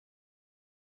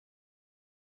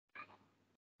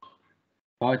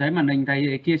Rồi thấy màn hình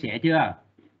thầy chia sẻ chưa?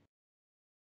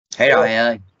 Thấy rồi thầy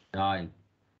ơi. Rồi.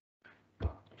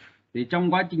 Thì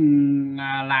trong quá trình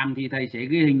làm thì thầy sẽ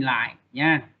ghi hình lại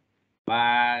nha.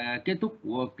 Và kết thúc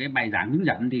của cái bài giảng hướng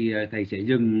dẫn thì thầy sẽ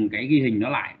dừng cái ghi hình nó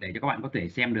lại để cho các bạn có thể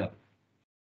xem được.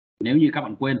 Nếu như các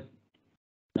bạn quên.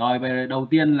 Rồi về đầu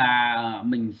tiên là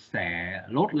mình sẽ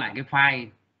load lại cái file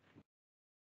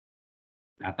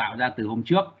đã tạo ra từ hôm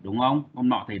trước, đúng không? Hôm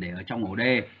nọ thầy để ở trong ổ D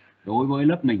đối với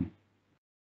lớp mình.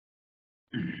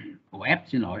 Ổ F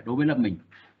xin lỗi, đối với lớp mình.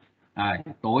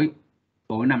 Tối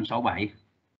 567.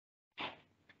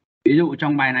 Ví dụ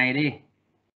trong bài này đi.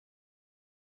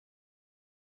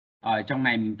 Ở trong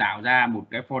này mình tạo ra một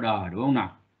cái folder đúng không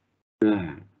nào?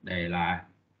 Để là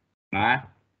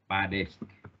 3D.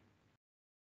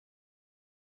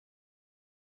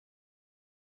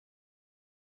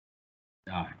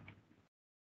 Rồi.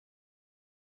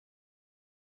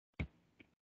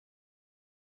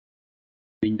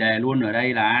 Mình đề luôn ở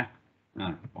đây là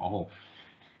bỏ hộp.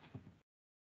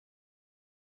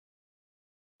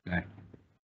 Đây.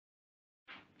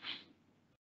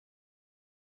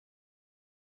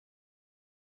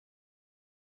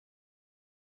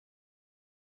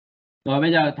 Rồi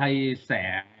bây giờ thầy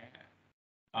sẽ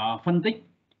phân tích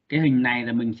cái hình này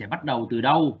là mình sẽ bắt đầu từ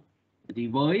đâu. Thì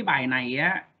với bài này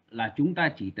á là chúng ta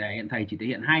thầy chỉ thể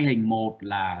hiện hai hình, một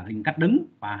là hình cắt đứng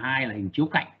và hai là hình chiếu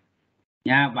cạnh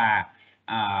nha. Và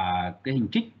cái hình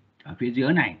trích ở phía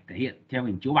dưới này thể hiện theo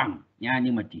hình chiếu bằng nha,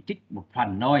 nhưng mà chỉ trích một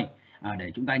phần thôi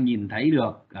để chúng ta nhìn thấy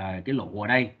được cái lỗ ở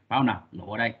đây, phải không nào?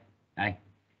 Lỗ ở đây. Đây.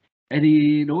 Thế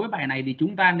thì đối với bài này thì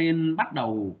chúng ta nên bắt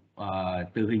đầu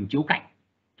từ hình chiếu cạnh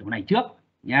chỗ này trước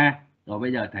nha. Rồi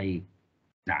bây giờ thầy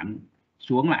giảm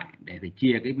xuống lại để thầy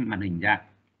chia cái màn hình ra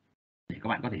để các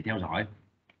bạn có thể theo dõi.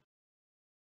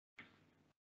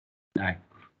 Đây.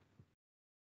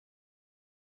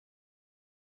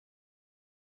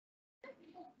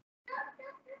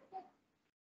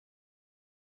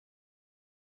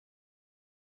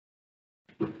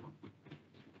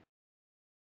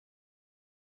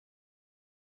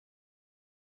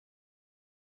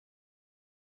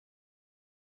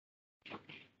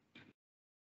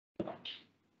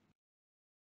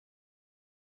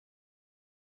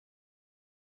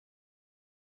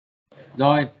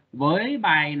 Rồi, với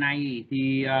bài này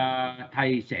thì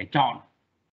thầy sẽ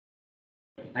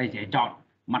chọn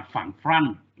mặt phẳng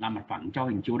front là mặt phẳng cho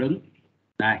hình chiếu đứng.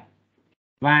 Đây.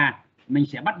 Và mình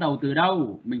sẽ bắt đầu từ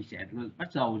đâu? Mình sẽ bắt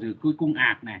đầu từ cái cung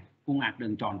ạc này, cung ạc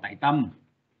đường tròn tại tâm.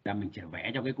 Là mình sẽ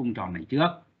vẽ cho cái cung tròn này trước.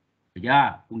 Được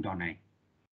chưa? Cung tròn này.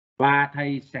 Và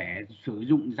thầy sẽ sử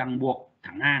dụng ràng buộc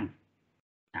thẳng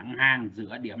hàng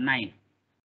giữa điểm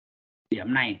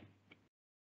này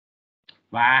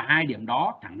và hai điểm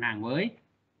đó thẳng hàng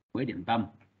với điểm tâm.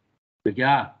 Được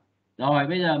chưa? Rồi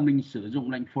bây giờ mình sử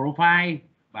dụng lệnh profile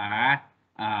và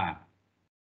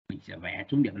mình sẽ vẽ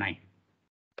xuống điểm này.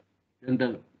 Tương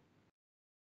tự.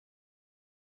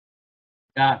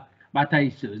 Và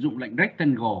thầy sử dụng lệnh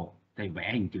rectangle, thầy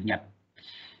vẽ hình chữ nhật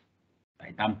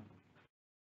tại tâm.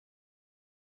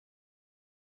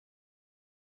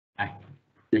 Đây.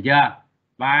 Được chưa?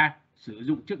 Và sử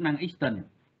dụng chức năng extend,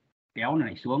 kéo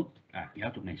này xuống,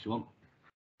 kéo trục này xuống.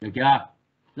 Được chưa?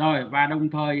 Rồi và đồng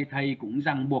thời thầy cũng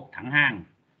ràng buộc thẳng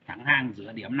hàng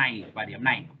giữa điểm này và điểm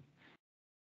này.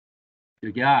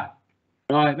 Được chưa?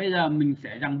 Rồi bây giờ mình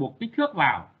sẽ ràng buộc kích thước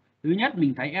vào. Thứ nhất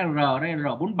mình thấy R đây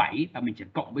R47 và mình sẽ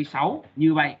cộng với 6.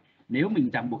 Như vậy nếu mình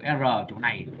ràng buộc R chỗ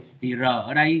này thì R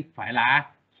ở đây phải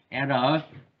là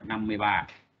R53.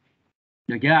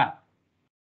 Được chưa?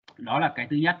 Đó là cái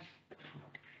thứ nhất.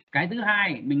 Cái thứ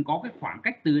hai, mình có cái khoảng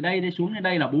cách từ đây xuống đến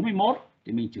đây là 41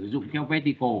 thì mình sử dụng theo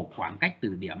vertical, khoảng cách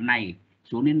từ điểm này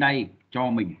xuống đến đây cho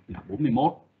mình là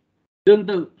 41. Tương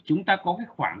tự chúng ta có cái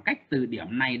khoảng cách từ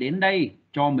điểm này đến đây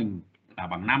cho mình là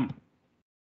bằng 5.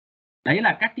 Đấy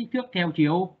là các kích thước theo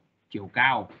chiều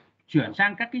cao. Chuyển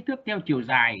sang các kích thước theo chiều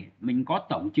dài, mình có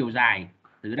tổng chiều dài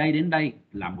từ đây đến đây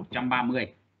là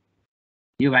 130.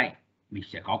 Như vậy mình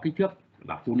sẽ có kích thước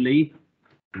là phun lý.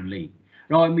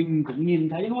 Rồi mình cũng nhìn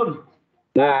thấy luôn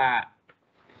là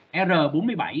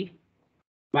R47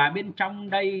 và bên trong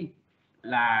đây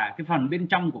là cái phần bên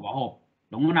trong của vỏ hộp,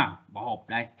 đúng không nào? Vỏ hộp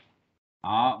đây.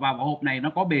 Đó, và vỏ hộp này nó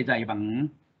có bề dày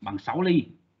bằng 6 ly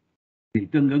thì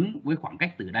tương ứng với khoảng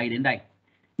cách từ đây đến đây.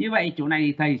 Như vậy chỗ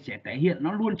này thầy sẽ thể hiện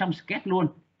nó luôn trong sketch luôn.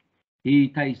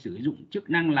 Thì thầy sử dụng chức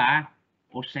năng là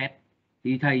offset.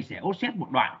 Thì thầy sẽ offset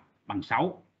một đoạn bằng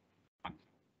 6.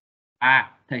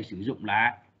 Thầy sử dụng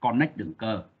là connect đường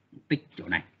cơ, tích chỗ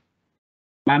này.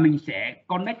 Và mình sẽ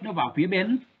connect nó vào phía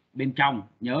bên trong.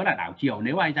 Nhớ là đảo chiều,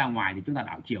 nếu ai ra ngoài thì chúng ta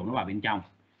đảo chiều nó vào bên trong.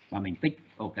 Và mình tích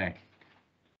OK.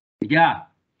 Được chưa?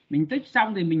 Mình tích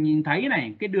xong thì mình nhìn thấy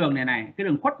này, cái đường này cái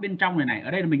đường khuất bên trong này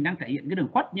ở đây là mình đang thể hiện cái đường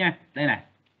khuất nha, đây này.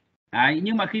 Đấy,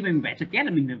 nhưng mà khi mình vẽ sketch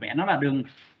là mình phải vẽ nó là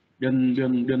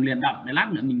đường liền động, để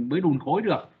lát nữa mình mới đùn khối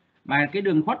được. Và cái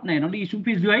đường khuất này nó đi xuống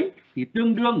phía dưới thì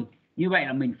tương đương như vậy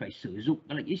là mình phải sử dụng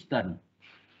cái lệnh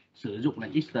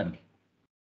extend,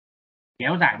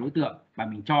 kéo dài đối tượng, và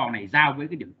mình cho này giao với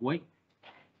cái điểm cuối,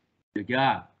 được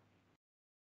chưa?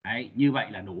 Đấy, như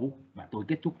vậy là đủ và tôi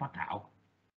kết thúc phát thảo.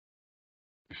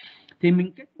 Thì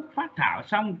mình kết thúc phát thảo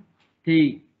xong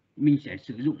thì mình sẽ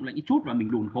sử dụng lệnh chút và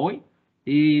mình đùn khối.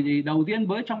 Thì đầu tiên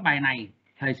với trong bài này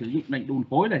thầy sử dụng lệnh đùn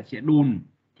khối là sẽ đùn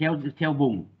theo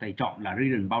vùng, thầy chọn là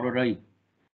region boundary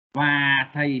và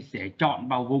thầy sẽ chọn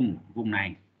vào vùng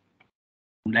này,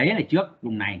 vùng đấy này trước,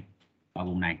 vùng này và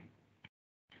vùng này,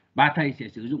 và thầy sẽ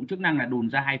sử dụng chức năng là đùn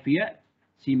ra hai phía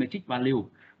symmetric value,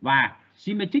 và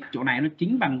symmetric chỗ này nó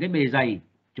chính bằng cái bề dày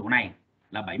chỗ này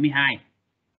là 72.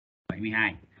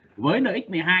 Với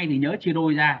nx12 thì nhớ chia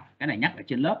đôi ra, cái này nhắc ở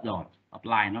trên lớp rồi,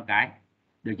 apply nó cái,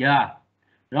 được chưa?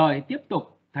 Rồi tiếp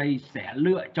tục thầy sẽ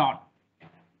lựa chọn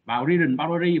vào region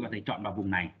boundary và thầy chọn vào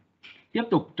vùng này, tiếp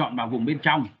tục chọn vào vùng bên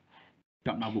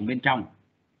trong,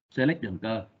 select đường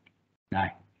cơ đây,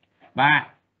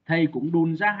 và thầy cũng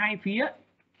đùn ra hai phía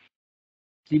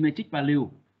symmetric value,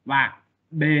 và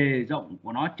bề rộng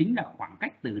của nó chính là khoảng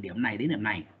cách từ điểm này đến điểm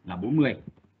này là 40.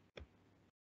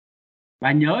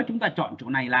 Và nhớ chúng ta chọn chỗ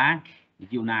này là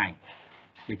chiều này,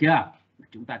 được chưa?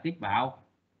 Chúng ta tích vào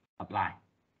apply.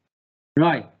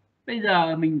 Rồi bây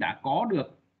giờ mình đã có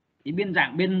được cái biên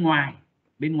dạng bên ngoài,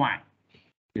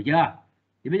 được chưa?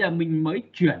 Thì bây giờ mình mới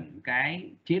chuyển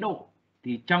cái chế độ,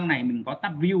 thì trong này mình có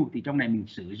tab view, thì trong này mình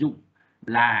sử dụng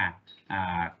là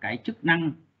cái chức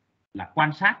năng là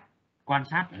quan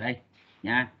sát ở đây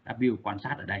nha, tab view quan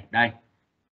sát ở đây.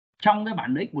 Trong cái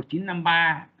bản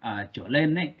X1953 trở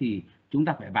lên đấy thì chúng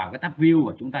ta phải vào cái tab view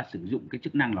và chúng ta sử dụng cái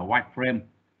chức năng là wireframe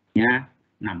nhá,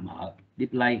 nằm ở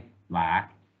display và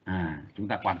chúng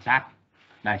ta quan sát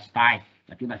đây, style,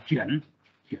 và chúng ta chuyển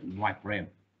wireframe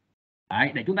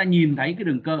đấy, để chúng ta nhìn thấy cái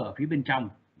đường cơ ở phía bên trong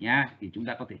nhá. Thì chúng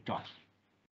ta có thể chọn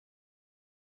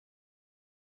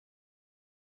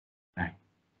đây,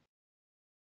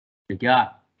 được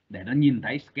chưa, để nó nhìn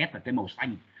thấy sketch và cái màu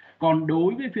xanh. Còn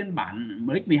đối với phiên bản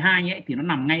MX12 ấy thì nó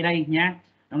nằm ngay đây nhá,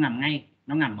 nó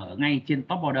nằm ở ngay trên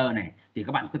top border này, thì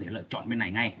các bạn có thể lựa chọn bên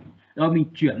này ngay. Rồi mình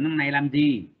chuyển sang này làm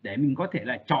gì? Để mình có thể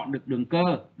là chọn được đường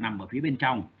cơ nằm ở phía bên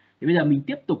trong. Thì bây giờ mình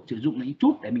tiếp tục sử dụng những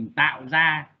chút để mình tạo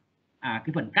ra cái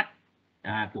phần cắt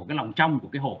của cái lòng trong của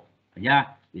cái hộp, phải chưa?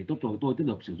 Thì tôi tiếp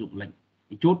tục sử dụng lệnh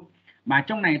chút. Mà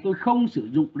trong này tôi không sử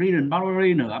dụng region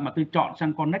boundary nữa, mà tôi chọn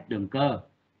sang connect đường cơ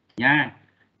nha.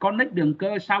 Connect đường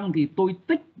cơ xong thì tôi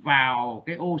tích vào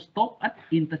cái ô stop at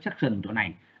intersection chỗ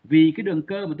này, vì cái đường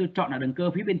cơ mà tôi chọn là đường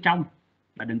cơ phía bên trong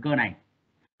là đường cơ này,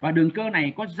 và đường cơ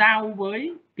này có giao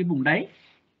với cái vùng đấy,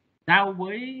 giao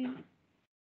với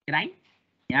cái đáy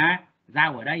nhá,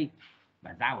 giao ở đây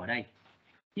và giao ở đây.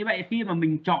 Như vậy khi mà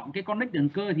mình chọn cái connect đường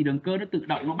cơ thì đường cơ nó tự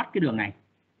động nó bắt cái đường này,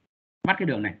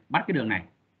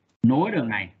 nối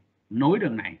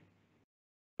đường này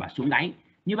và xuống đáy.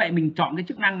 Như vậy mình chọn cái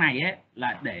chức năng này ấy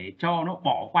là để cho nó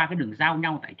bỏ qua cái đường giao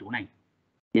nhau tại chỗ này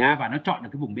nhá, và nó chọn được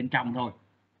cái vùng bên trong thôi.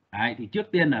 Đấy, thì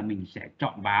trước tiên là mình sẽ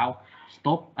chọn vào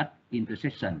stop at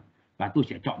intersection và tôi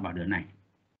sẽ chọn vào đường này,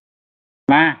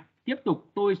 và tiếp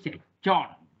tục tôi sẽ chọn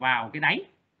vào cái đáy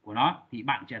của nó, thì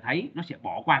bạn sẽ thấy nó sẽ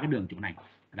bỏ qua cái đường chỗ này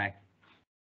ở đây.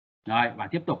 Rồi, và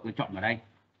tiếp tục tôi chọn vào đây,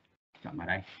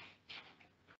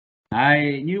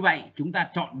 Đây, như vậy chúng ta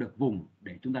chọn được vùng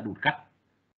để chúng ta đụt cắt,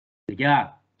 được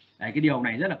chưa? Đấy, cái điều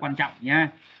này rất là quan trọng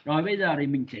nha. Rồi bây giờ thì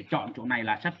mình sẽ chọn chỗ này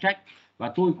là subject,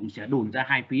 và tôi cũng sẽ đùn ra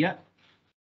hai phía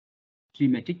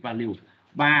symmetric value,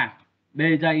 và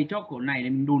bề dày cho cổ này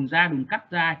mình đùn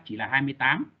cắt ra chỉ là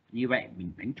 28. Như vậy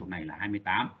mình đánh chỗ này là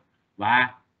 28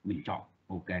 và mình chọn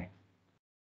OK.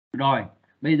 Rồi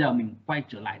bây giờ mình quay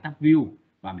trở lại tab view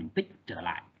và mình tích trở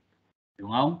lại,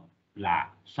 đúng không,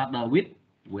 là shader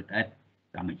with it,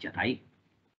 và mình sẽ thấy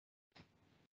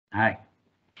đây,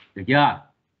 được chưa?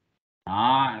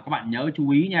 Đó, các bạn nhớ chú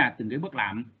ý nha, từng cái bước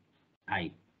làm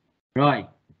thầy. Rồi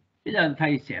bây giờ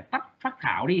thầy sẽ tắt phác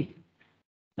thảo đi.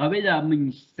 Rồi bây giờ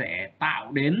mình sẽ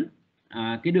tạo đến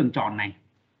cái đường tròn này.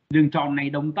 Đường tròn này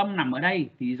đồng tâm nằm ở đây,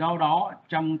 thì do đó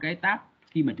trong cái tab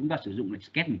khi mà chúng ta sử dụng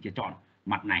sketch mình sẽ chọn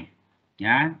mặt này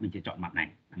nhá, mình sẽ chọn mặt này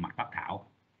là mặt phác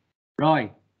thảo. Rồi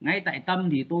ngay tại tâm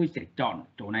thì tôi sẽ chọn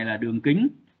chỗ này là đường kính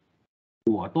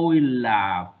của tôi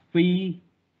là phi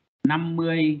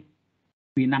 50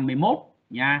 phi 51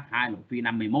 nha, hai là phi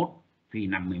 51.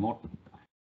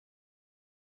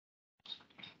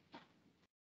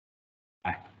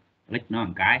 Đây, click nó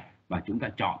một cái và chúng ta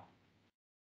chọn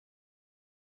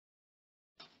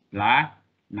là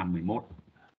 51.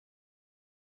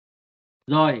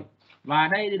 Rồi, và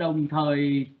đây thì đồng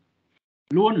thời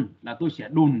luôn là tôi sẽ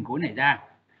đùn khối này ra,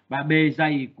 và bề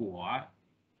dày của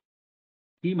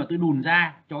khi mà tôi đùn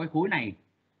ra cho cái khối này,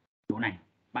 chỗ này,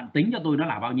 bạn tính cho tôi nó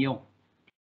là bao nhiêu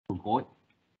đùn khối,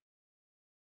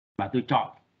 và tôi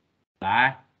chọn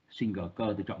là single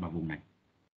cơ, tôi chọn vào vùng này.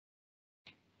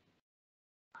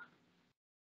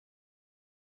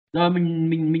 Rồi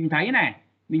mình thấy này,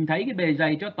 mình thấy cái bề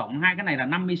dày cho tổng hai cái này là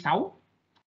 56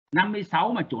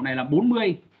 mà chỗ này là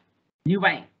 40, như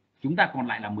vậy chúng ta còn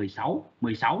lại là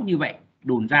 16 như vậy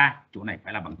đùn ra chỗ này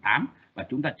phải là bằng 8, và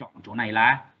chúng ta chọn chỗ này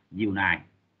là diều này,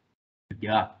 được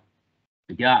chưa?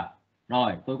 Được chưa?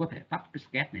 Rồi tôi có thể tắt cái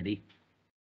sketch này đi.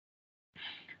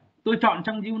 Tôi chọn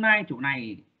trong diều này chỗ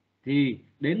này thì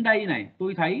đến đây này,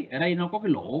 tôi thấy ở đây nó có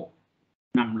cái lỗ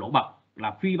nằm lỗ bậc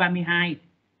là phi 32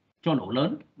 cho lỗ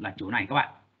lớn là chỗ này các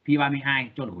bạn, phi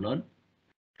 32 cho lỗ lớn.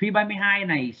 Phi 32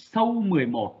 này sâu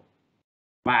 11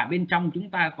 và bên trong chúng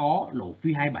ta có lỗ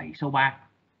phi 27 sâu 3.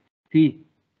 Thì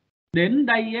đến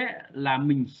đây ấy, là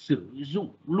mình sử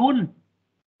dụng luôn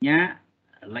nhá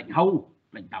lệnh hâu,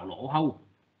 lệnh tạo lỗ hâu,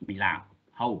 mình làm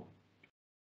hâu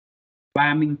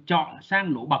và mình chọn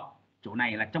sang lỗ bậc chỗ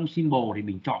này là trong symbol thì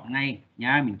mình chọn ngay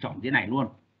nhá, mình chọn thế này luôn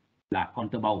là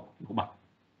counter bow lỗ bậc.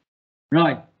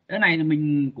 Rồi cái này thì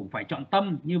mình cũng phải chọn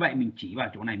tâm, như vậy mình chỉ vào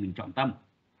chỗ này mình chọn tâm.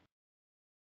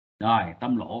 Rồi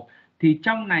tâm lỗ thì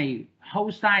trong này hâu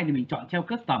size thì mình chọn theo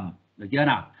custom, được chưa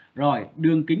nào? Rồi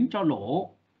đường kính cho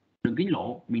lỗ, đường kính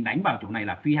lỗ mình đánh vào chỗ này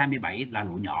là phi 27 là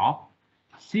lỗ nhỏ.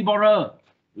 Seaborer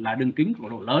là đường kính của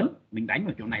lỗ lớn, mình đánh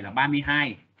vào chỗ này là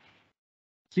 32.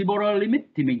 Seaborer limit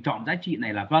thì mình chọn giá trị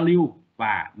này là value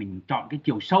và mình chọn cái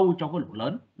chiều sâu cho cái lỗ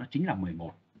lớn, nó chính là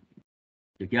 11.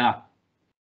 Được chưa?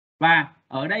 Và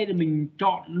ở đây thì mình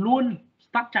chọn luôn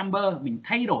start chamber, mình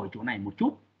thay đổi chỗ này một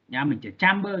chút nha, mình sẽ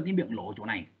chamber cái miệng lỗ chỗ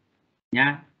này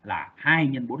nha là 2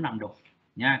 x 45 độ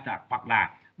nha, hoặc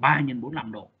là 3 x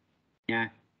 45 độ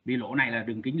nha. Vì lỗ này là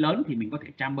đường kính lớn thì mình có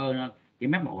thể chamber cái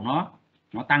mép lỗ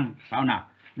nó tăng, phải không nào?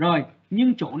 Rồi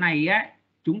nhưng chỗ này á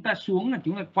chúng ta xuống là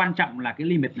chúng ta quan trọng là cái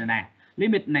limit này,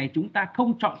 limit này chúng ta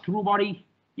không chọn true body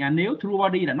nha, nếu true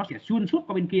body là nó sẽ xuyên suốt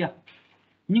qua bên kia,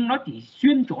 nhưng nó chỉ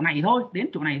xuyên chỗ này thôi, đến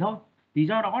chỗ này thôi, thì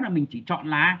do đó là mình chỉ chọn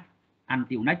là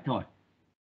until next thôi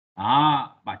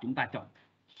đó, và chúng ta chọn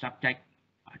subject,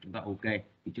 chúng ta ok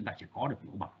thì chúng ta sẽ có được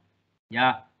lỗ bậc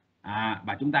nha.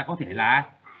 Và chúng ta có thể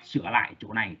là sửa lại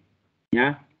chỗ này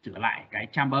nhá, sửa lại cái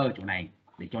chamber chỗ này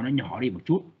để cho nó nhỏ đi một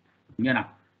chút như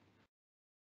nào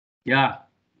chưa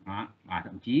đó, và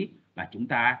thậm chí là chúng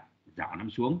ta giảm nó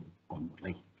xuống còn 1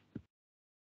 ly,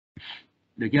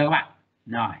 được chưa các bạn?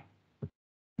 Rồi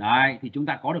đấy thì chúng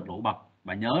ta có được lỗ bậc,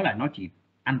 và nhớ là nó chỉ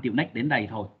until next đến đây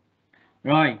thôi.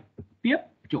 Rồi tiếp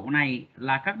chỗ này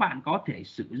là các bạn có thể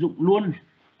sử dụng luôn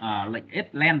lệnh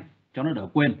edlen cho nó đỡ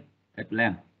quên,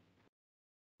 edlen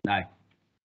đây,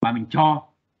 và mình cho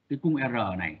cái cung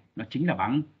R này nó chính là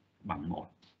bằng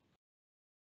 1,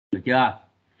 được chưa?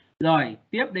 Rồi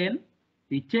tiếp đến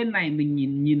thì trên này mình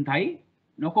nhìn thấy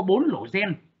nó có 4 lỗ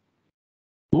gen,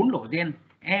 4 lỗ gen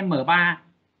M3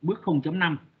 bước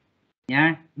 0.5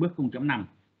 nha, bước 0.5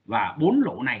 và 4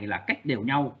 lỗ này là cách đều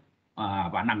nhau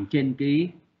và nằm trên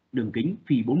cái đường kính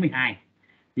phi 42.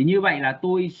 Thì như vậy là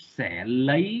tôi sẽ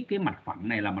lấy cái mặt phẳng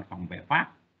này là mặt phẳng vẽ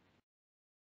pháp,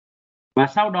 và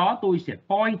sau đó tôi sẽ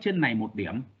point trên này một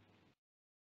điểm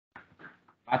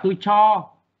và tôi cho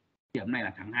điểm này là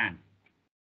thẳng hàng,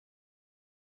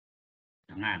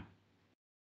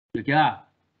 được chưa?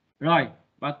 Rồi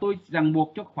và tôi ràng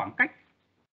buộc cho khoảng cách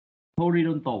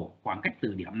horizontal, khoảng cách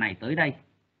từ điểm này tới đây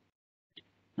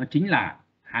nó chính là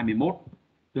 21,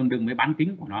 tương đương với bán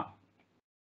kính của nó,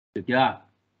 được chưa?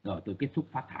 Rồi tôi kết thúc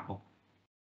phát thảo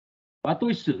và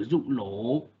tôi sử dụng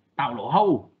tạo lỗ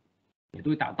hâu để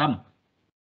tôi tạo tâm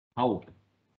hâu.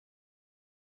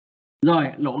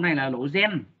 Rồi lỗ này là lỗ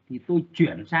gen thì tôi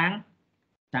chuyển sang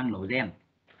lỗ gen,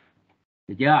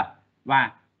 được chưa?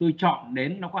 Và tôi chọn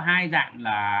đến nó có hai dạng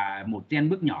là một gen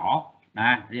bước nhỏ,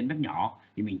 gen bước nhỏ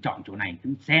thì mình chọn chỗ này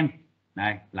chúng xem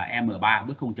đây là M3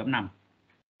 bước 0.5.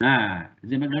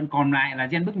 Gen bước lớn còn lại là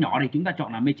gen bước nhỏ thì chúng ta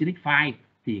chọn là matrix file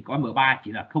thì có M3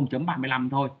 chỉ là 0.35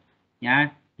 thôi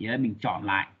nhá. Thì đây mình chọn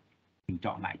lại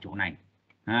chỗ này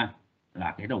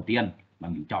là cái đầu tiên mà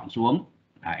mình chọn xuống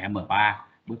là M3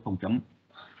 bước 0.5,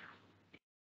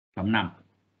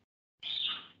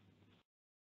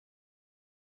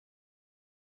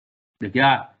 được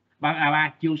chưa?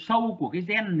 Và chiều sâu của cái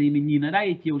gen thì mình nhìn ở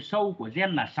đây, chiều sâu của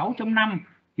gen là 6.5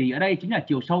 thì ở đây chính là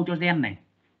chiều sâu cho gen này,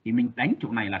 thì mình đánh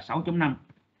chỗ này là 6.5.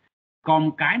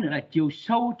 Còn cái nữa là chiều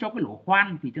sâu cho cái lỗ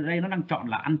khoan thì trên đây nó đang chọn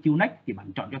là until next thì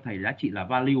bạn chọn cho thầy giá trị là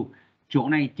value. Chỗ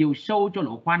này chiều sâu cho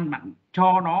lỗ khoan bạn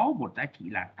cho nó một giá trị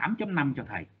là 8.5 cho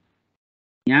thầy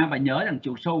nhá. Và nhớ rằng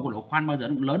chiều sâu của lỗ khoan bao giờ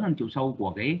nó cũng lớn hơn chiều sâu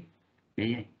của cái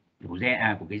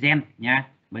của cái gen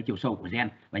nha, với chiều sâu của gen.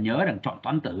 Và nhớ rằng chọn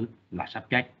toán tử là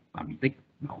subject và mình tích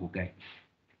bảo ok,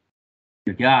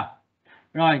 được chưa?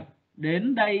 Rồi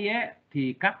đến đây ấy,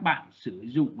 thì các bạn sử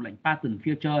dụng lệnh pattern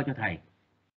filter cho thầy.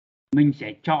 Mình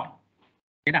sẽ chọn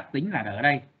cái đặc tính là ở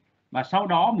đây và sau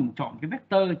đó mình chọn cái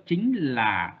vector chính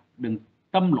là đường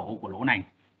tâm lỗ của lỗ này,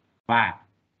 và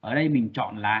ở đây mình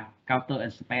chọn là counter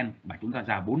and span và chúng ta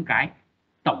ra 4 cái,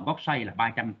 tổng góc xoay là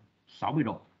 360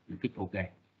 độ, mình kích ok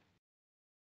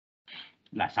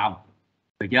là xong,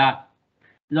 được chưa?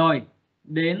 Rồi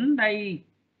đến đây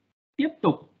tiếp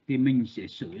tục thì mình sẽ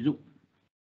sử dụng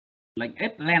lệnh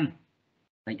S-len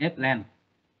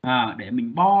để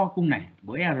mình bo cung này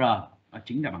với R, nó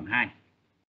chính là bằng 2.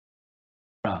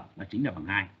 R nó chính là bằng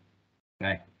 2.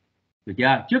 Ok, được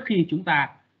chưa? Trước khi chúng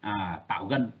ta tạo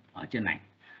gân ở trên này,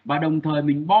 và đồng thời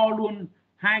mình bo luôn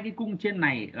hai cái cung trên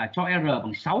này là cho R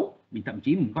bằng 6. Mình thậm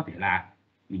chí mình có thể là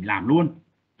mình làm luôn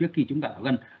trước khi chúng ta tạo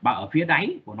gân, và ở phía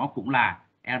đáy của nó cũng là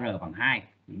R bằng 2.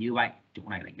 Thì như vậy chỗ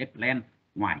này là S-len,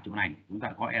 ngoài chỗ này chúng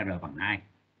ta có R bằng 2.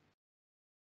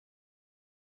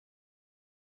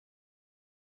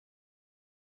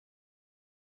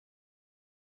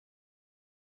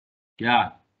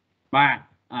 Chưa? Và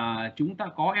chúng ta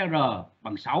có R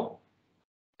bằng 6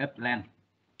 S-len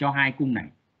cho hai cung này.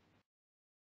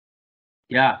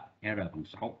 Chưa? R bằng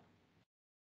 6.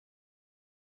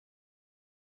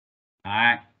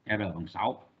 Đấy, R bằng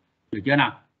 6. Được chưa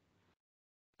nào?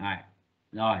 Đấy.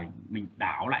 Rồi mình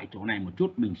đảo lại chỗ này một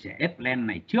chút, mình sẽ S-len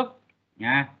này trước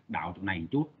nha, đảo chỗ này một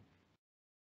chút.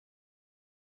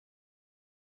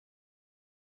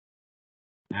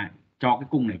 Đấy, cho cái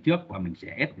cung này trước và mình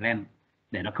sẽ S-len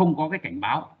để nó không có cái cảnh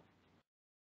báo.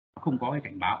 Nó không có cái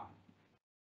cảnh báo.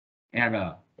 R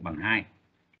bằng 2.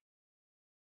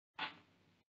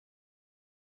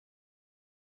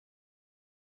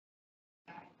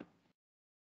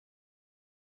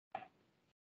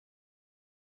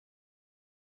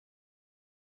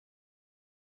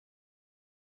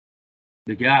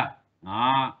 Được chưa?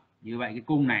 Đó, như vậy cái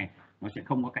cung này nó sẽ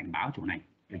không có cảnh báo chỗ này,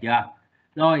 được chưa?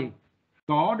 Rồi,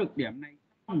 có được điểm này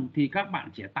thì các bạn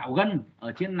sẽ tạo gân.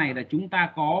 Ở trên này là chúng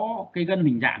ta có cái gân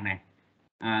hình dạng này,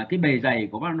 cái bề dày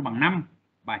của nó bằng 5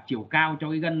 và chiều cao cho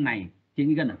cái gân này trên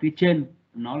cái gân ở phía trên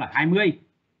nó là 20,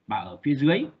 và ở phía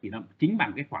dưới thì nó chính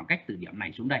bằng cái khoảng cách từ điểm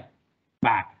này xuống đây,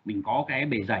 và mình có cái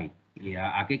bề dày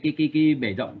thì cái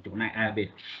bề rộng chỗ này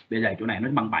bề dày chỗ này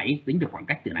nó bằng 7, tính được khoảng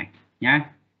cách từ này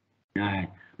nhá.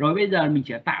 Rồi bây giờ mình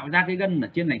sẽ tạo ra cái gân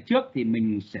ở trên này trước, thì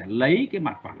mình sẽ lấy cái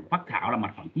mặt phẳng phác thảo là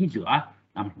mặt phẳng chính giữa,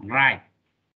 là mặt phẳng right.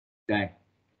 Ok.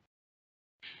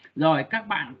 Rồi các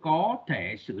bạn có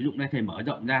thể sử dụng đây, thầy mở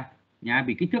rộng ra nha,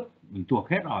 vì kích thước mình thuộc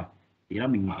hết rồi thì đó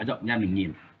mình mở rộng ra mình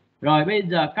nhìn. Rồi bây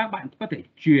giờ các bạn có thể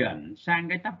chuyển sang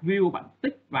cái tab view, bạn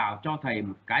tích vào cho thầy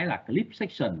một cái là clip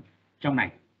section trong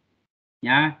này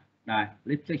nhá. Đây,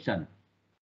 clip section.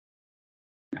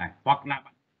 Đây, hoặc là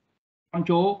bạn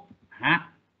Ctrl H,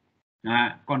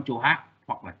 Ctrl H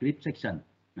hoặc là clip section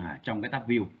trong cái tab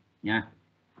view nha.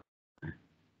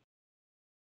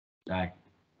 Đây,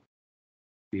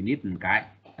 finish một cái.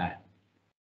 Đây.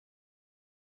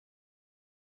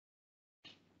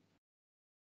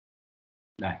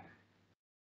 Đây.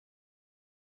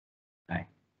 Đây.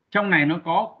 Trong này nó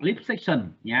có clip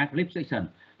section nhá, clip section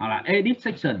hoặc là edit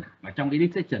section. Và trong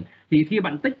edit section thì khi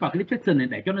bạn tích vào clip section này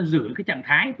để cho nó giữ cái trạng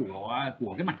thái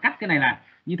của cái mặt cắt, cái này là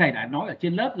như thầy đã nói ở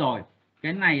trên lớp rồi,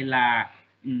 cái này là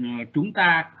chúng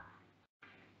ta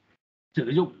sử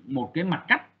dụng một cái mặt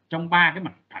cắt trong 3 cái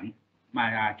mặt phẳng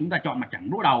mà chúng ta chọn mặt phẳng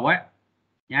lúc đầu ấy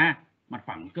nha, mặt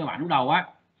phẳng cơ bản lúc đầu á,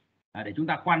 để chúng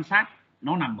ta quan sát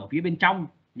nó nằm ở phía bên trong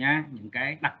nha, những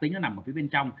cái đặc tính nó nằm ở phía bên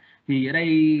trong. Thì ở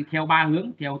đây theo 3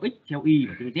 hướng, theo x, theo y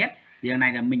và theo z, thì lần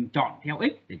này là mình chọn theo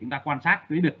x để chúng ta quan sát.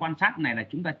 Cái việc quan sát này là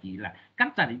chúng ta chỉ là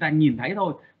cắt ra để chúng ta nhìn thấy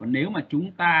thôi, còn nếu mà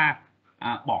chúng ta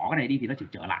bỏ cái này đi thì nó chỉ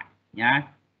trở lại nhá,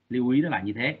 lưu ý nó là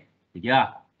như thế, được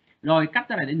chưa? Rồi cắt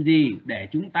ra là đến gì để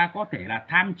chúng ta có thể là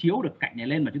tham chiếu được cạnh này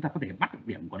lên mà chúng ta có thể bắt được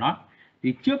điểm của nó.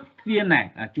 Thì trước tiên này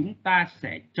là chúng ta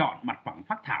sẽ chọn mặt phẳng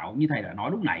phác thảo như thầy đã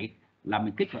nói lúc nãy, là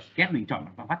mình kích vào sketch, mình chọn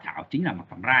mặt phẳng phác thảo chính là mặt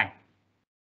phẳng right.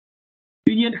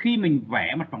 Tuy nhiên khi mình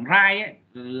vẽ mặt phẳng right ấy,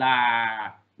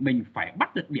 là mình phải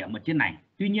bắt được điểm ở trên này.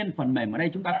 Tuy nhiên phần mềm ở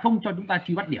đây chúng ta không cho chúng ta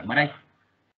truy bắt điểm ở đây,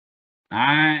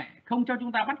 không cho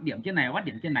chúng ta bắt điểm trên này, bắt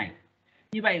điểm trên này.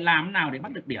 Như vậy làm thế nào để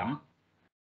bắt được điểm?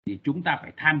 Thì chúng ta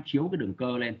phải tham chiếu cái đường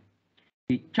cơ lên.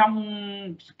 Thì trong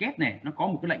sketch này nó có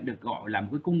một cái lệnh được gọi là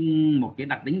một cái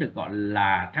đặc tính được gọi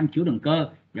là tham chiếu đường cơ,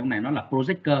 trong này nó là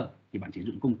projector, thì bạn sử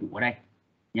dụng công cụ ở đây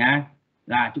nhá,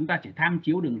 là chúng ta sẽ tham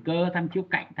chiếu đường cơ, tham chiếu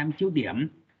cạnh, tham chiếu điểm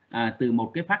từ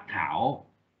một cái phác thảo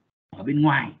ở bên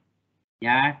ngoài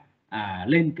nhá,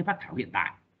 lên cái phác thảo hiện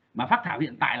tại. Mà phác thảo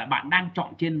hiện tại là bạn đang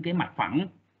chọn trên cái mặt phẳng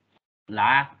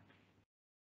là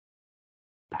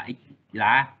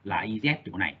IZ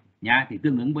chỗ này nhá, thì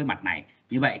tương ứng với mặt này.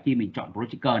 Như vậy khi mình chọn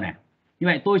projector này, như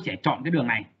vậy tôi sẽ chọn cái đường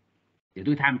này để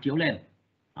tôi tham chiếu lên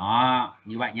đó,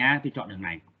 như vậy nhá, tôi chọn đường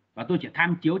này và tôi sẽ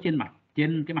tham chiếu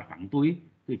trên cái mặt phẳng tôi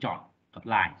chọn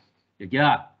apply, được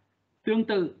chưa? Tương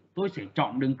tự tôi sẽ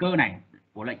chọn đường cơ này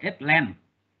của lệnh S-Len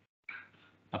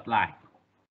apply,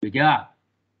 được chưa?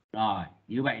 Rồi,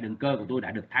 như vậy đường cơ của tôi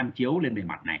đã được tham chiếu lên bề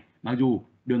mặt này. Mặc dù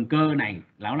đường cơ này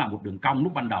nó là một đường cong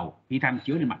lúc ban đầu, khi tham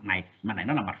chiếu lên mặt này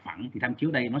nó là mặt phẳng, thì tham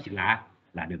chiếu đây nó sẽ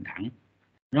là đường thẳng.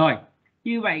 Rồi,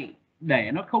 như vậy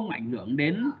để nó không ảnh hưởng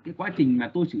đến cái quá trình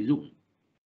mà tôi sử dụng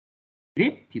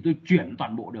grip, thì tôi chuyển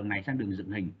toàn bộ đường này sang đường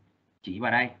dựng hình, chỉ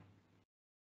vào đây,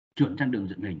 chuyển sang đường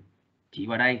dựng hình, chỉ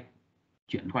vào đây,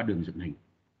 chuyển qua đường dựng hình.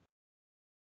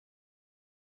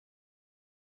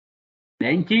 Để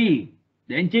anh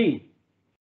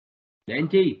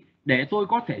chi? Để tôi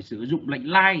có thể sử dụng lệnh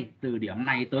line từ điểm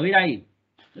này tới đây,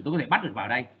 để tôi có thể bắt được vào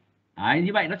đây. Đấy,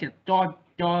 như vậy nó sẽ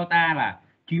cho ta là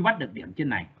truy bắt được điểm trên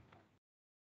này.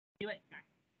 Như vậy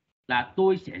là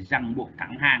tôi sẽ ràng buộc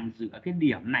thẳng hàng giữa cái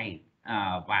điểm này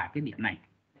và cái điểm này.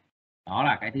 Đó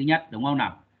là cái thứ nhất, đúng không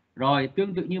nào? Rồi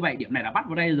tương tự như vậy, điểm này đã bắt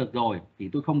vào đây được rồi thì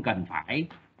tôi không cần phải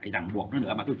ràng buộc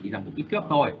nữa, mà tôi chỉ ràng buộc kích thước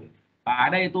thôi. Và ở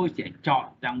đây tôi sẽ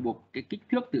chọn ràng buộc cái kích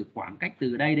thước từ khoảng cách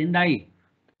từ đây đến đây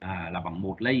là bằng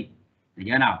 1 ly, được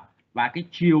chưa nào? Và cái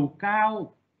chiều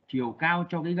cao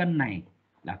cho cái gân này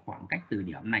là khoảng cách từ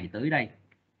điểm này tới đây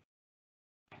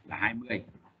là 20.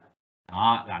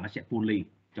 Đó là nó sẽ full ly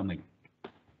cho mình,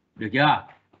 được chưa?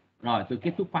 Rồi tôi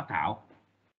kết thúc phác thảo.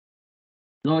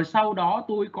 Rồi sau đó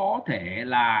tôi có thể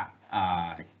là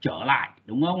trở lại,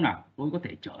 đúng không nào? Tôi có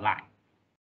thể trở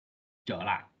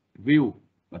lại view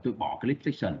và tôi bỏ clip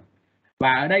section.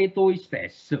 Và ở đây tôi sẽ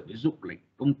sử dụng lệnh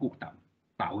công cụ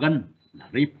tạo gân là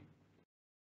rip.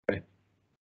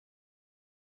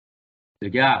 Được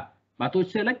chưa? Và tôi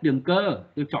select đường cơ,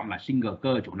 tôi chọn là single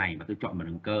cơ chỗ này và tôi chọn vào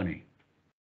đường cơ này.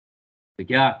 Được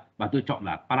chưa? Và tôi chọn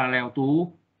là parallel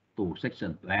to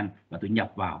section plan và tôi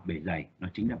nhập vào bề dày, nó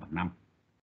chính là bằng 5.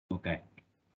 Ok.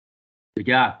 Được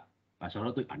chưa? Và sau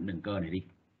đó tôi ẩn đường cơ này đi.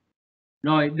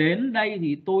 Rồi đến đây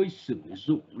thì tôi sử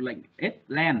dụng lệnh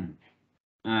S-Len.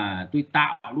 Tôi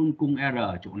tạo luôn cung R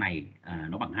chỗ này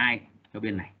nó bằng 2 cho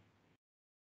bên này.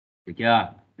 Được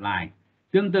chưa? Lại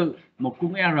tương tự một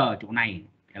cung R chỗ này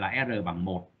là R bằng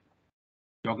 1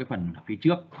 cho cái phần ở phía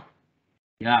trước.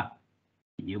 Được chưa?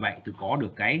 Như vậy tôi có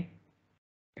được cái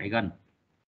gân.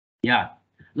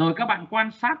 Rồi các bạn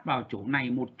quan sát vào chỗ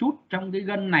này một chút, trong cái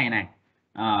gân này này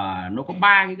nó có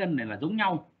 3 cái gân này là giống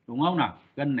nhau, đúng không nào?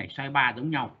 Gân này xoay 3 giống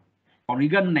nhau, còn cái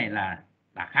gân này là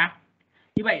khác.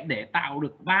 Như vậy để tạo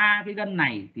được 3 cái gân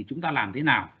này thì chúng ta làm thế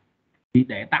nào? Thì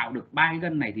để tạo được 3 cái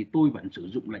gân này thì tôi vẫn sử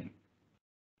dụng lệnh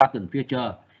pattern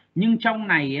feature, nhưng trong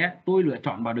này ấy, tôi lựa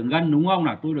chọn vào đường gân, đúng không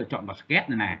nào? Tôi lựa chọn vào sketch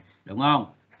này, đúng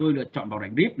không? Tôi lựa chọn vào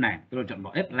lệnh grip này, tôi lựa chọn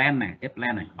vào S-Len này,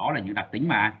 đó là những đặc tính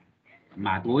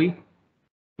mà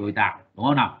tôi tạo, đúng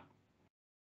không nào?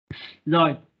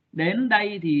 Rồi đến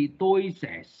đây thì tôi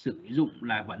sẽ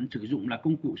vẫn sử dụng là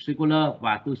công cụ circular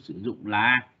và tôi sử dụng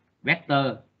là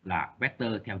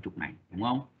vector theo trục này, đúng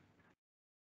không?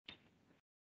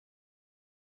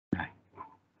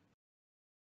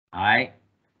 Đấy.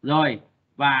 Rồi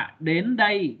và đến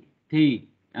đây thì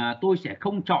tôi sẽ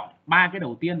không chọn 3 cái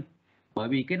đầu tiên, bởi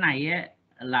vì cái này ấy,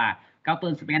 là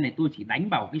counter span này tôi chỉ đánh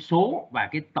vào cái số và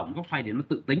cái tổng góc xoay để nó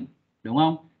tự tính, đúng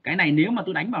không? Cái này nếu mà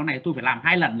tôi đánh vào này tôi phải làm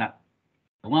 2 lần lận,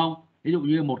 đúng không? Ví dụ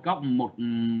như một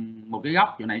cái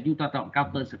góc kiểu này chúng ta chọn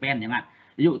counter span chẳng hạn.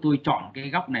 Ví dụ tôi chọn cái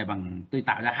góc này tôi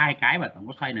tạo ra 2 cái và tổng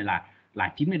góc xoay này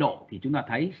là 90 độ, thì chúng ta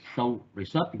thấy show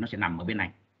research thì nó sẽ nằm ở bên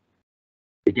này,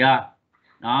 được chưa?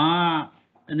 Đó,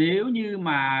 nếu như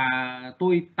mà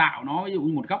tôi tạo nó ví dụ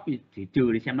như một góc thì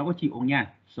trừ để xem nó có chịu không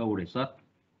nha, show research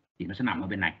thì nó sẽ nằm ở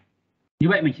bên này. Như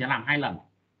vậy mình sẽ làm 2 lần,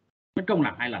 mất công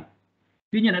làm 2 lần.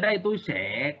 Tuy nhiên ở đây tôi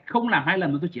sẽ không làm 2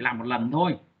 lần mà tôi chỉ làm 1 lần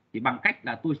thôi, thì bằng cách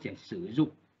là tôi sẽ sử dụng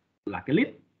là cái list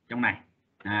trong này,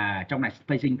 trong này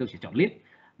spacing tôi sẽ chọn list,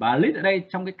 và list ở đây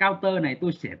trong cái counter này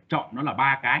tôi sẽ chọn nó là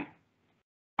 3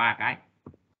 cái.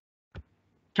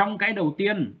 Trong cái đầu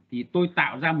tiên thì tôi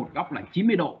tạo ra một góc là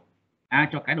 90 độ,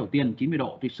 cho cái đầu tiên 90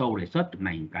 độ tôi show để search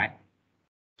này một cái,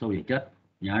 show để chất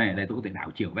nhớ này, đây tôi có thể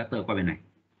đảo chiều vector qua bên này,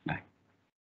 đây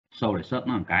show để search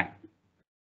nó một cái,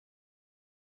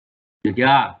 Được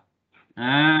chưa?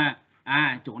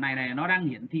 Chỗ này nó đang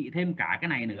hiển thị thêm cả cái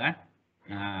này nữa.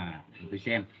 Tôi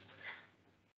xem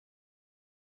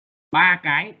 3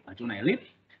 cái ở chỗ này list,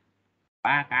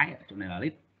 3 cái ở chỗ này là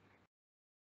list.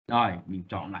 Rồi mình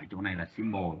chọn lại chỗ này là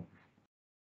symbol.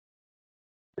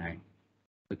 Đây,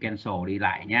 tôi cancel đi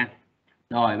lại nhé.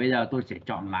 Rồi bây giờ tôi sẽ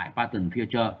chọn lại pattern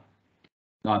feature.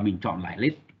 Rồi mình chọn lại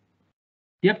list.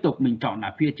 Tiếp tục mình chọn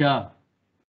là feature,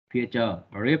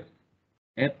 grip,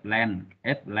 flen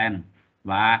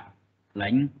và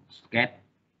link sketch.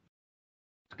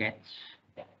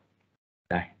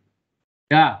 Đây.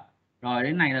 Chưa? Rồi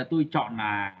đến này là tôi chọn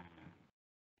là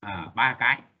 3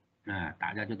 cái.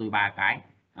 Tạo ra cho tôi 3 cái.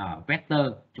 Vector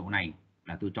chỗ này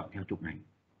là tôi chọn theo trục này.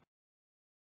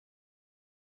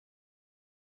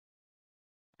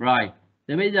 Rồi,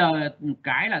 thế bây giờ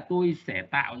cái là tôi sẽ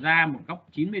tạo ra một góc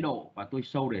 90 độ và tôi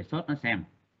show để search nó xem.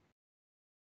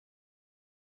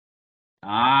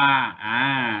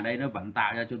 Đây nó vẫn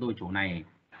tạo ra cho tôi chỗ này.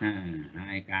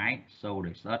 2 cái show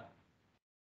để search.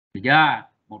 Được chưa?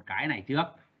 Một cái này trước.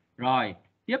 Rồi,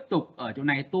 tiếp tục ở chỗ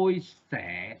này tôi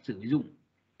sẽ sử dụng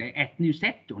cái add new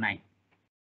set chỗ này.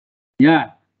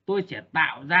 Tôi sẽ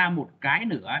tạo ra một cái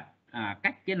nữa,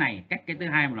 cách cái này, cách cái thứ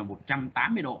hai là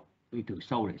 180 độ. Tôi thử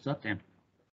show để search xem.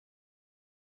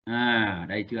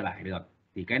 Đây chưa lại được.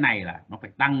 Thì cái này là nó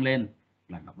phải tăng lên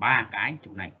là 3 cái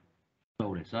chỗ này.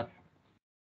 Show để search.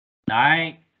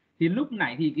 Đấy. Thì lúc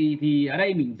này thì ở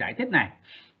đây mình giải thích này.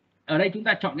 Ở đây chúng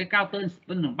ta chọn cái counter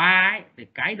là 3 ấy, để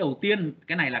cái đầu tiên,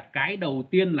 cái này là cái đầu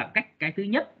tiên là cách cái thứ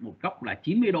nhất một góc là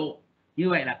 90 độ. Như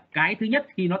vậy là cái thứ nhất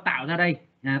khi nó tạo ra đây,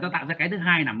 ta tạo ra cái thứ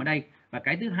hai nằm ở đây, và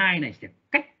cái thứ hai này sẽ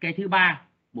cách cái thứ ba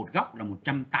một góc là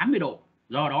 180 độ.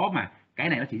 Do đó mà cái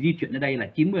này nó chỉ di chuyển đến đây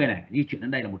là 90 này, di chuyển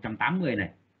đến đây là 180 này.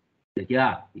 Được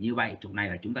chưa? Thì như vậy chỗ này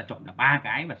là chúng ta chọn là 3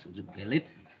 cái và sử dụng cái list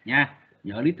nha.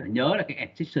 Nhớ list là nhớ là cái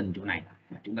add chỗ này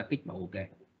và chúng ta kích vào OK.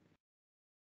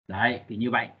 Đấy, thì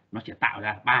như vậy nó sẽ tạo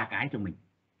ra 3 cái cho mình.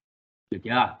 Được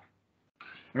chưa?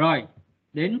 Rồi,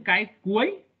 đến cái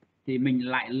cuối thì mình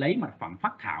lại lấy mặt phẳng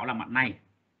phác thảo là mặt này.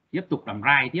 Tiếp tục làm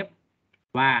right tiếp.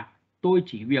 Và tôi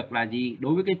chỉ việc là gì?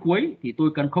 Đối với cái cuối thì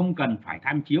tôi không cần phải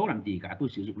tham chiếu làm gì cả. Tôi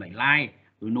sử dụng lệnh line,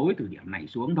 tôi nối từ điểm này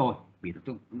xuống thôi. Vì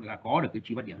tôi là có được cái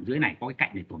truy bắt điểm dưới này, có cái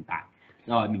cạnh này tồn tại.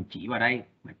 Rồi mình chỉ vào đây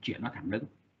và chuyển nó thẳng đứng.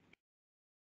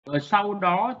 Rồi sau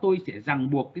đó tôi sẽ ràng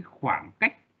buộc cái khoảng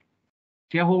cách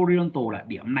theo horizontal là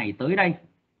điểm này tới đây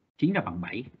chính là bằng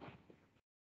 7.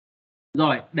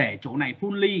 Rồi để chỗ này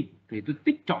fully thì tôi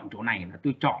tích chọn chỗ này là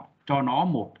tôi chọn cho nó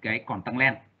một cái còn tăng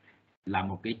len là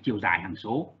một cái chiều dài hằng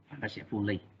số, nó sẽ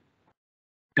fully.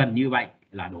 Cần như vậy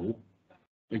là đủ.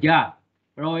 Được chưa?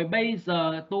 Rồi bây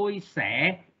giờ tôi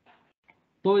sẽ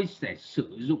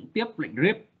sử dụng tiếp lệnh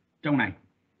grip trong này.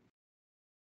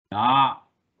 Đó,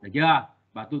 được chưa?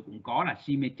 Và tôi cũng có là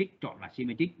symmetric, chọn là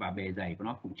symmetric và bề dày của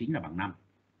nó cũng chính là bằng 5.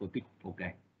 Tôi kích OK.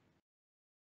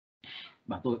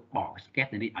 Và tôi bỏ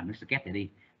sketch này đi, ẩn sketch này đi.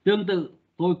 Tương tự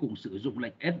tôi cũng sử dụng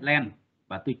lệnh slen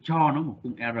và tôi cho nó một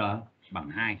khung R bằng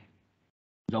 2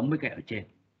 giống với cái ở trên.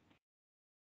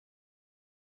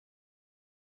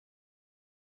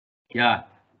 Chưa?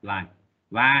 Lại.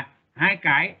 Và hai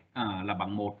cái là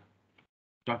bằng 1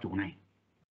 cho chỗ này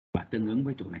và tương ứng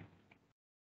với chỗ này.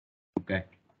 OK.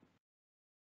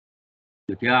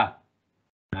 Được chưa?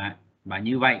 Đấy. Và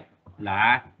như vậy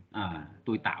là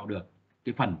tôi tạo được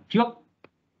cái phần trước.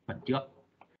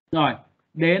 Rồi,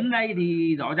 đến đây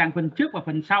thì rõ ràng phần trước và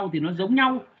phần sau thì nó giống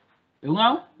nhau, đúng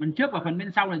không? Phần trước và phần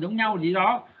bên sau là giống nhau, gì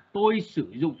đó tôi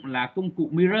sử dụng là công cụ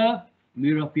mirror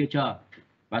feature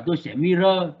và tôi sẽ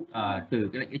mirror từ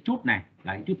cái chút này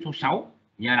là cái chút số 6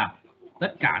 nha nào,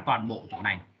 tất cả toàn bộ chỗ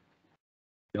này,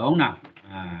 đúng không nào?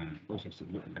 Tôi sẽ sử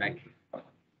dụng cái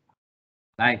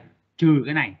đây, trừ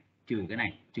cái này, trừ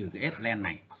cái S-len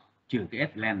này, trừ cái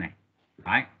S-len này.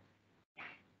 Đấy.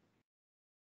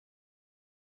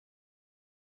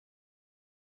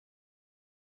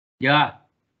 Giờ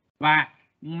và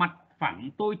mặt phẳng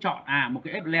tôi chọn một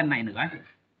cái S-len này nữa.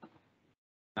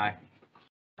 Đây.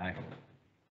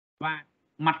 Và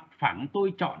mặt phẳng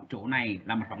tôi chọn chỗ này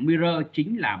là mặt phẳng mirror,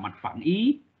 chính là mặt phẳng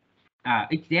ý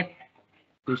XZ.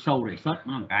 Tôi show để search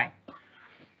nó một cái.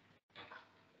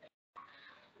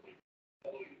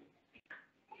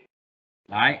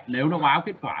 Đấy, nếu nó báo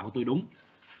kết quả của tôi đúng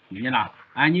như nào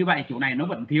như vậy chỗ này nó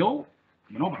vẫn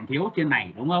thiếu trên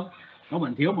này, đúng không? Nó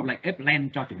vẫn thiếu một lệnh flen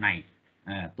cho chỗ này.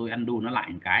 Tôi undo nó lại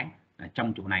một cái.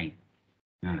 Trong chỗ này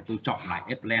tôi chọn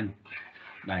lại flen.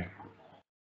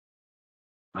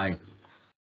 Đây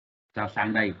sao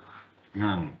sang đây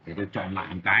để tôi chọn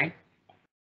lại một cái,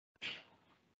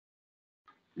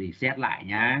 reset lại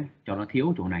nhá, cho nó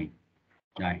thiếu chỗ này.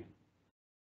 Đây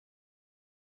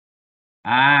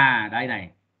Đây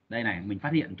này mình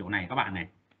phát hiện chỗ này các bạn này.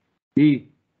 Thì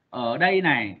ở đây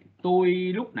này tôi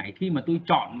lúc nãy khi mà tôi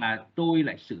chọn là tôi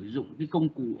lại sử dụng cái công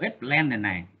cụ S-Plan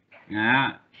này.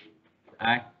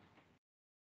 Đây.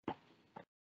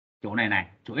 Chỗ này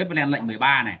chỗ S-Plan lệnh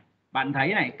 13 này. Bạn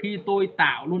thấy này, khi tôi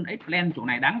tạo luôn S-Plan chỗ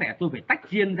này, đáng lẽ tôi phải tách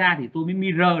riêng ra thì tôi mới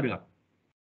mirror được.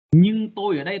 Nhưng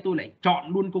tôi ở đây tôi lại chọn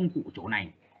luôn công cụ chỗ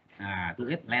này.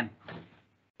 Tôi S-Plan.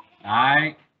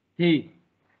 Đấy. Thì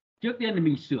trước tiên thì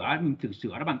mình thử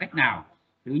sửa nó bằng cách nào.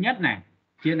 Thứ nhất này,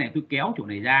 trên này tôi kéo chỗ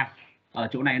này ra. Ở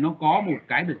chỗ này nó có một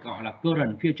cái được gọi là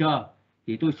current feature,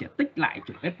 thì tôi sẽ tích lại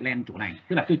chỗ S-Plan chỗ này,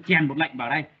 tức là tôi chèn một lệnh vào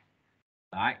đây.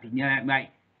 Đấy, thì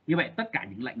như vậy tất cả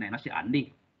những lệnh này nó sẽ ẩn đi.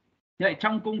 Vậy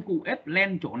trong công cụ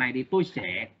S-Plan chỗ này thì tôi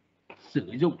sẽ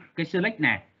sử dụng cái select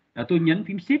này, là tôi nhấn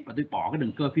phím shift và tôi bỏ cái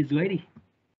đường cơ phía dưới đi.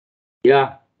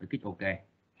 Tôi kích OK.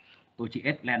 Tôi chỉ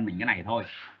S-Plan mình cái này thôi.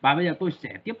 Và bây giờ tôi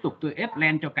sẽ tiếp tục tôi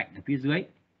S-Plan cho cạnh ở phía dưới.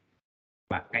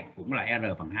 Và cạnh cũng là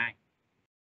R bằng 2.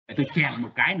 Tôi chèn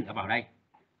một cái nữa vào đây.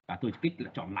 Và tôi kích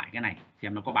chọn lại cái này,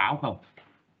 xem nó có báo không.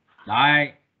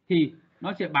 Đấy, thì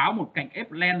nó sẽ báo một cạnh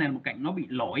S-Plan này, một cạnh nó bị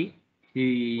lỗi.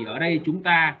 Thì ở đây chúng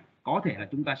ta có thể là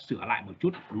chúng ta sửa lại một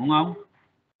chút, đúng không?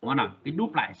 Đúng không nào? Cái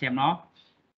đúp lại xem nó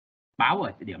báo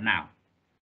ở điểm nào.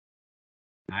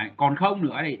 Đấy, còn không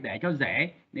nữa để cho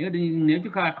dễ, nếu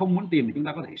chúng ta không muốn tìm thì chúng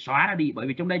ta có thể xóa nó đi, bởi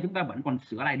vì trong đây chúng ta vẫn còn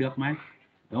sửa lại được mà,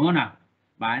 đúng không nào?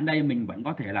 Và đến đây mình vẫn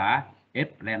có thể là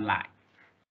S-Plan lại.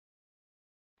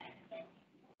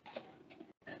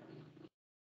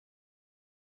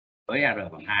 Với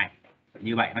R bằng 2.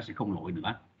 Như vậy nó sẽ không lỗi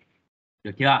nữa.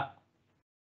 Được chưa?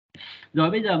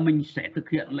 Rồi bây giờ mình sẽ thực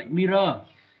hiện lệnh mirror.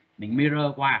 Mình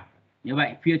mirror qua. Như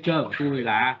vậy feature của tôi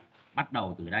là bắt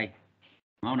đầu từ đây.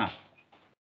 Đúng không nào?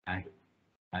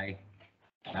 Đây.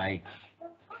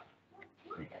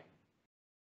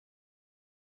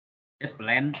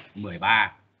 S-Plan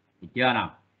 13. Được chưa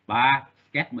nào? 3,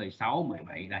 sketch 16,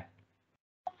 17 đây.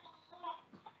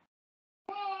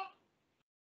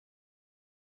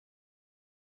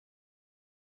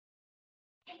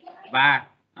 Và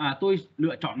tôi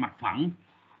lựa chọn mặt phẳng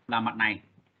là mặt này.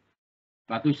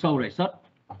 Và tôi show research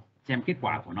xem kết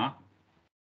quả của nó.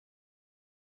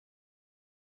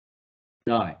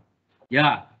 Rồi.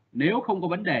 Nếu không có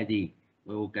vấn đề gì,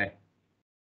 OK.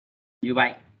 Như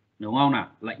vậy, đúng không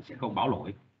nào? Lệnh sẽ không báo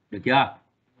lỗi. Được chưa?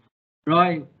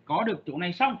 Rồi, có được chỗ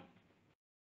này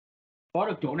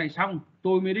xong.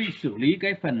 Tôi mới đi xử lý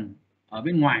cái phần ở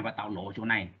bên ngoài và tạo lỗi chỗ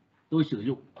này. Tôi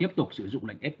tiếp tục sử dụng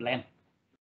lệnh S-Plan.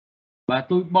 Và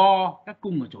tôi bo các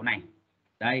cung ở chỗ này.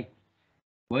 Đây.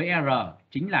 Với R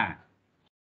chính là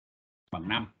bằng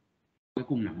 5. Cái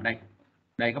cung nằm ở đây.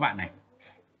 Đây các bạn này.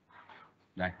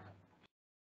 Đây.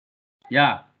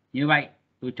 Như vậy,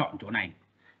 tôi chọn chỗ này.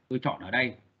 Tôi chọn ở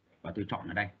đây và tôi chọn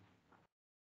ở đây.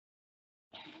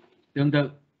 Tương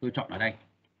tự, tôi chọn ở đây.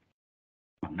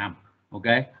 Bằng 5. OK.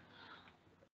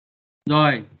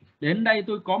 Rồi, đến đây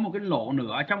tôi có một cái lỗ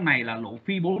nữa, trong này là lỗ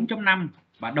phi 4.5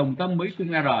 và đồng tâm với cung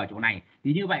R chỗ này.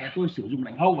 Thì như vậy tôi sử dụng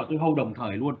lệnh hold và tôi hold đồng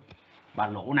thời luôn. Và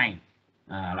lỗ này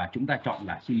là chúng ta chọn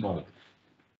là symbol.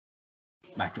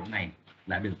 Và chỗ này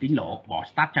là đường tính lỗ, bỏ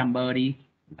start chamber đi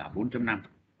là 4.5.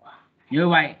 Như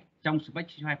vậy trong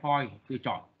specify point tôi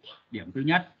chọn điểm thứ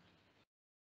nhất,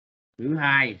 thứ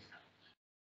hai,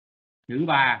 thứ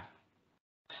ba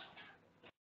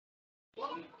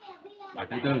và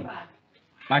thứ tư.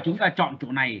 Và chúng ta chọn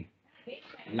chỗ này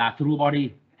là true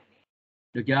body.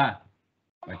 Được chưa?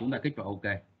 Và chúng ta kích vào OK.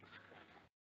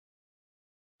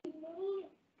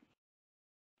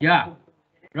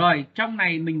 Rồi, trong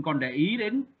này mình còn để ý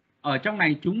đến, ở trong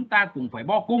này chúng ta cũng phải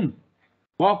bo cung.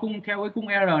 Bo cung theo cái cung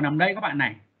R nằm đây các bạn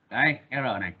này. Đây,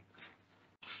 R này.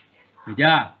 Được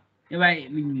chưa? Như vậy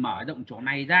mình mở rộng chỗ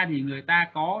này ra thì người ta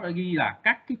có ghi là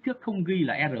các kích thước không ghi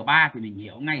là R3 thì mình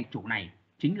hiểu ngay chỗ này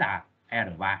chính là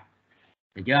R3.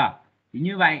 Được chưa? Thì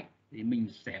như vậy thì mình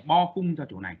sẽ bo cung cho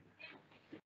chỗ này.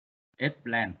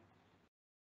 S-Plan.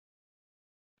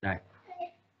 Đây.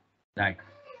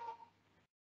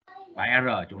 Và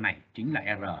R chỗ này chính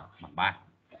là R bằng 3.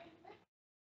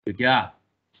 Được chưa?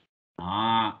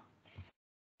 Đó.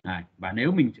 Này, và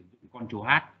nếu mình sử dụng con chú H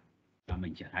là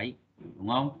mình sẽ thấy, đúng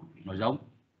không? Nó giống.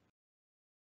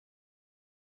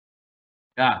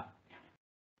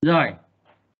 Rồi.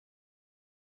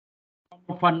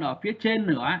 Một phần ở phía trên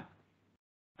nữa.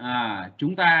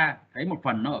 Chúng ta thấy một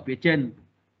phần nó ở phía trên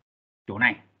chỗ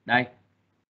này. Đây.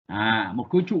 Một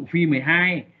khối trụ phi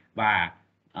 12 và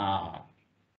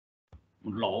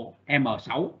một lỗ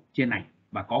M6 trên này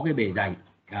và có cái bề dày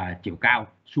chiều cao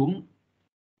xuống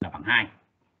là bằng 2.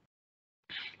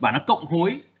 Và nó cộng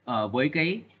khối với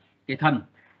cái thân.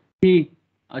 Thì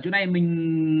ở chỗ này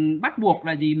mình bắt buộc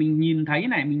là gì? Mình nhìn thấy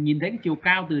này, mình nhìn thấy cái chiều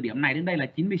cao từ điểm này đến đây là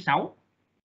 96.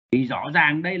 Thì rõ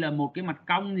ràng đây là một cái mặt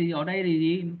cong, thì ở đây thì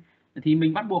gì? Thì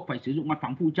mình bắt buộc phải sử dụng mặt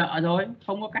phẳng phụ trợ rồi,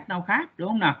 không có cách nào khác, đúng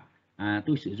không nào?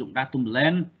 Tôi sử dụng datum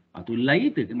len và tôi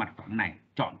lấy từ cái mặt phẳng này,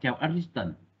 chọn theo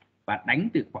assistant và đánh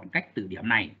từ khoảng cách từ điểm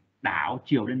này đảo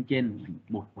chiều lên trên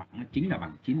một khoảng chính là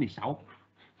bằng 96.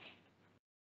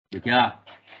 Được chưa?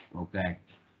 Ok.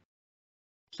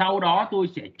 Sau đó tôi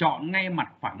sẽ chọn ngay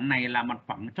mặt phẳng này là mặt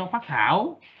phẳng cho phác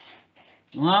thảo,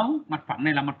 đúng không? Mặt phẳng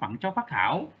này là mặt phẳng cho phác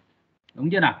thảo, đúng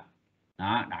chưa nào?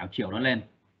 Đó, đảo chiều nó lên.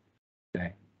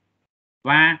 Okay.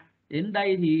 Và đến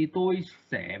đây thì tôi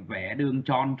sẽ vẽ đường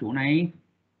tròn chỗ này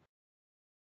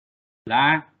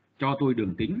là cho tôi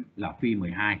đường kính là phi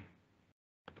 12.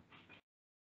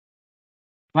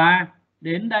 Và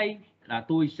đến đây là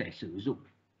tôi sẽ sử dụng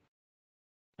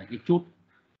cái chút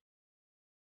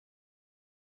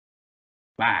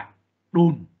và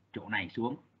đùn chỗ này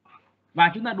xuống.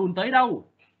 Và chúng ta đùn tới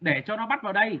đâu để cho nó bắt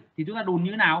vào đây thì chúng ta đùn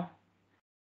như thế nào?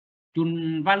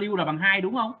 Đùn value là bằng 2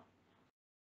 đúng không?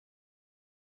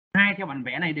 2 theo bản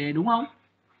vẽ này để đúng không?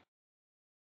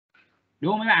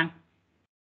 Đúng không mấy bạn?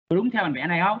 Đúng theo bản vẽ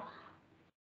này không?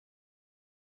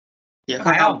 Dạ Có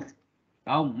phải không. không?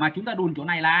 Không, mà chúng ta đùn chỗ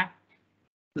này là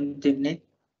until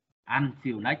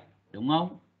next, đúng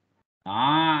không?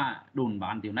 Đó, đùn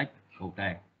vào until next. Ok.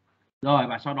 Rồi,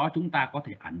 và sau đó chúng ta có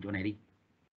thể ẩn chỗ này đi.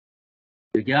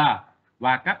 Được chưa?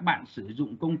 Và các bạn sử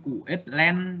dụng công cụ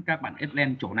xlen, các bạn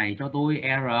xlen chỗ này cho tôi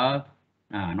r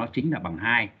nó chính là bằng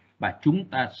 2 và chúng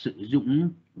ta sử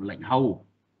dụng lệnh hold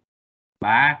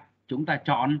và chúng ta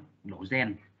chọn lỗ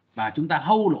gen và chúng ta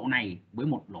hold lỗ này với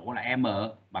một lỗ là m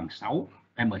bằng 6,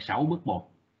 m6 bước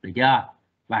 1. Được chưa?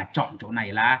 Và chọn chỗ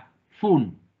này là full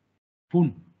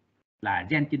là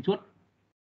gen xuyên suốt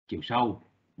chiều sâu,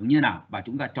 đúng như nào? Và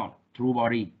chúng ta chọn true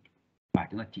body và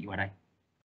chúng ta chỉ vào đây.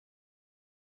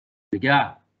 Được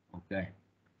chưa? Ok.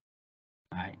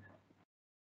 Đấy.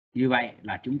 Như vậy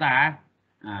là chúng ta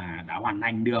đã hoàn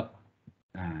thành được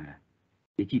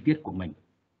cái chi tiết của mình.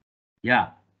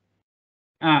 Yeah.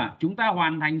 Chúng ta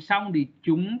hoàn thành xong thì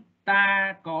chúng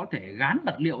ta có thể gắn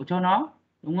vật liệu cho nó,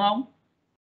 đúng không?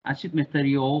 Acid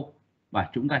material và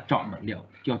chúng ta chọn vật liệu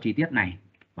cho chi tiết này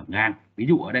bằng gang. Ví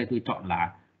dụ ở đây tôi chọn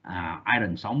là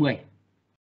iron 60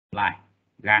 lại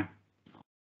gang.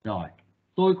 Rồi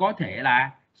tôi có thể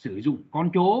là sử dụng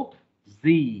con số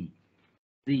gì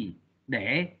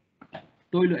để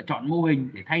tôi lựa chọn mô hình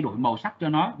để thay đổi màu sắc cho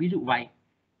nó. Ví dụ vậy,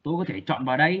 tôi có thể chọn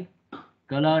vào đây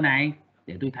color này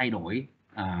để tôi thay đổi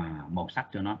màu sắc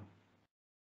cho nó.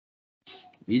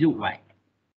 Ví dụ vậy.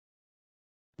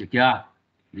 Được chưa?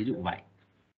 Ví dụ vậy.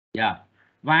 Yeah.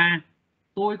 Và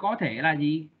tôi có thể là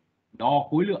gì? Đo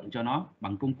khối lượng cho nó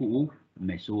bằng công cụ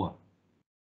measure.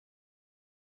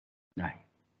 Đây.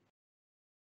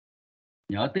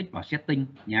 Nhớ tích vào setting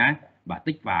nhé và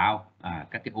tích vào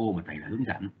các cái ô mà thầy đã hướng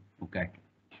dẫn. Ok.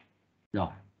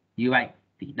 Rồi, như vậy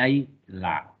thì đây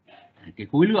là cái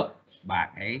khối lượng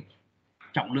và cái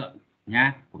trọng lượng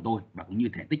nhá của tôi và cũng như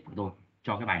thể tích của tôi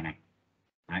cho cái bài này.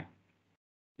 Đấy.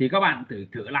 Thì các bạn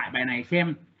thử lại bài này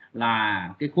xem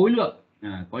là cái khối lượng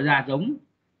có ra giống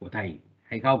của thầy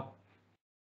hay không.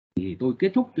 Thì tôi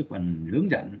kết thúc cái phần hướng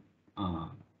dẫn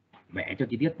vẽ cho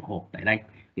chi tiết của hộp tại đây.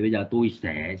 Thì bây giờ tôi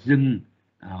sẽ dừng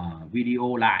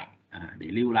video lại để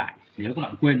lưu lại. Nếu các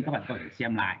bạn quên, các bạn có thể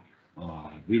xem lại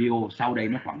video sau đây,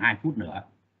 nó khoảng 2 phút nữa.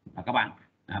 Và các bạn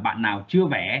bạn nào chưa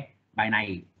vẽ bài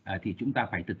này thì chúng ta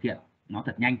phải thực hiện nó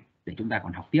thật nhanh để chúng ta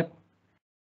còn học tiếp.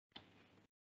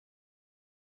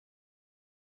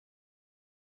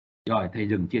 Rồi, thầy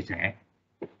dừng chia sẻ.